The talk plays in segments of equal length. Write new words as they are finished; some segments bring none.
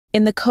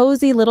In the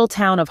cozy little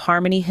town of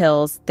Harmony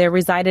Hills, there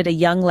resided a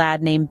young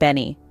lad named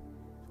Benny.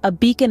 A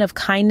beacon of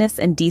kindness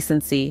and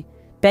decency,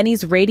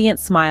 Benny's radiant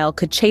smile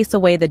could chase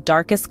away the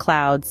darkest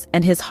clouds,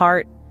 and his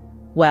heart,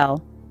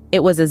 well,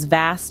 it was as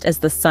vast as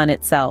the sun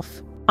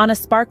itself. On a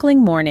sparkling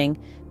morning,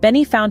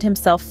 Benny found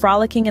himself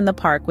frolicking in the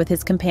park with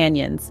his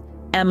companions,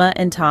 Emma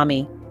and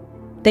Tommy.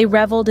 They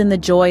reveled in the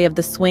joy of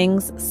the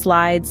swings,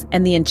 slides,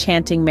 and the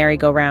enchanting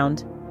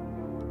merry-go-round.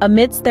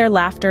 Amidst their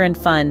laughter and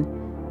fun,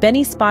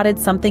 Benny spotted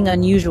something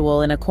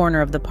unusual in a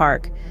corner of the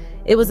park.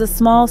 It was a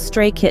small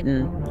stray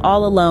kitten,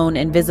 all alone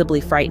and visibly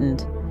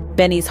frightened.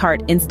 Benny's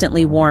heart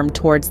instantly warmed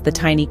towards the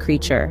tiny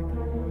creature.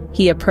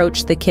 He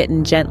approached the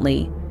kitten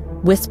gently,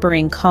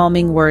 whispering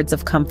calming words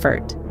of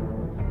comfort.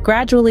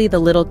 Gradually, the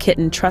little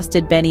kitten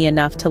trusted Benny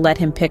enough to let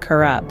him pick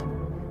her up.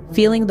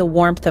 Feeling the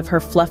warmth of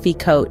her fluffy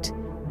coat,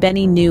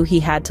 Benny knew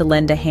he had to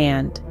lend a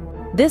hand.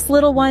 "This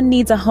little one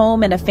needs a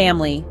home and a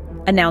family,"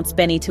 announced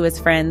Benny to his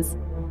friends,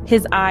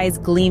 his eyes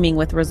gleaming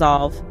with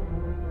resolve.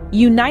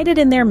 United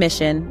in their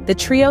mission, the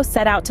trio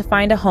set out to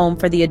find a home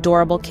for the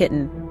adorable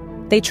kitten.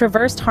 They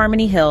traversed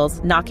Harmony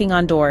Hills, knocking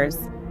on doors,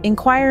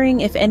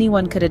 inquiring if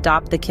anyone could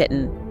adopt the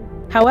kitten.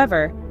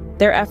 However,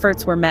 their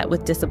efforts were met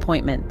with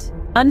disappointment.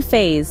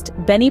 Unfazed,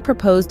 Benny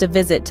proposed a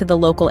visit to the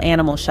local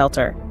animal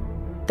shelter.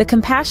 The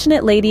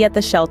compassionate lady at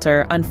the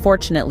shelter,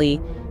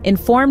 unfortunately,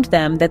 informed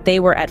them that they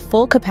were at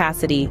full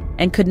capacity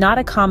and could not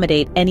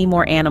accommodate any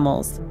more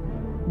animals.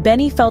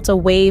 Benny felt a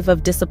wave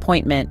of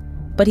disappointment,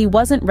 but he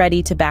wasn't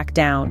ready to back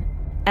down.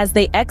 As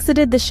they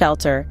exited the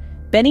shelter,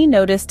 Benny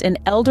noticed an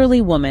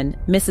elderly woman,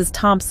 Mrs.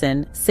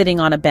 Thompson, sitting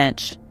on a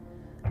bench.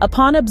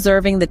 Upon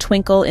observing the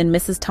twinkle in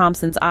Mrs.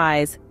 Thompson's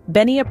eyes,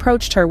 Benny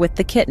approached her with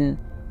the kitten,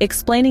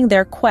 explaining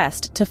their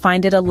quest to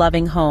find it a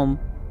loving home.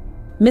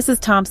 Mrs.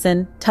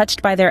 Thompson,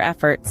 touched by their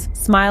efforts,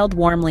 smiled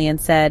warmly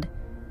and said,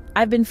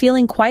 "I've been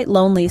feeling quite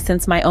lonely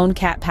since my own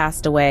cat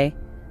passed away.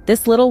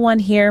 This little one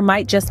here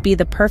might just be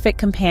the perfect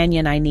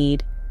companion I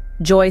need."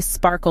 Joy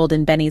sparkled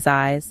in Benny's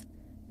eyes.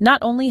 Not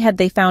only had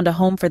they found a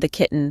home for the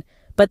kitten,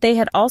 but they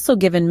had also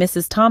given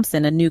Mrs.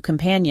 Thompson a new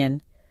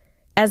companion.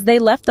 As they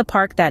left the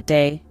park that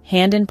day,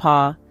 hand in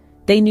paw,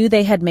 they knew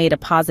they had made a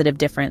positive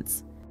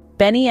difference.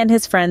 Benny and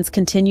his friends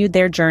continued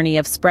their journey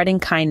of spreading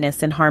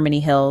kindness in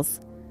Harmony Hills.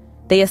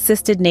 They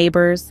assisted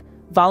neighbors,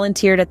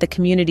 volunteered at the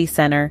community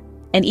center,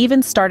 and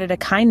even started a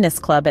kindness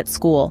club at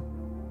school.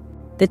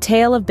 The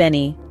tale of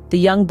Benny, the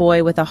young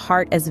boy with a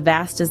heart as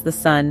vast as the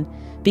sun,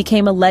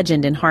 became a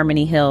legend in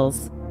Harmony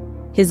Hills.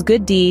 His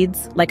good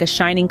deeds, like a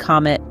shining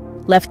comet,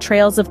 left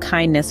trails of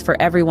kindness for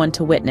everyone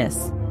to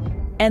witness.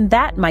 And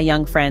that, my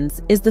young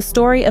friends, is the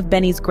story of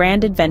Benny's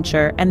grand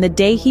adventure and the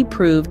day he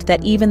proved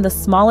that even the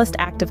smallest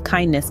act of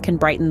kindness can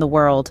brighten the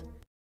world.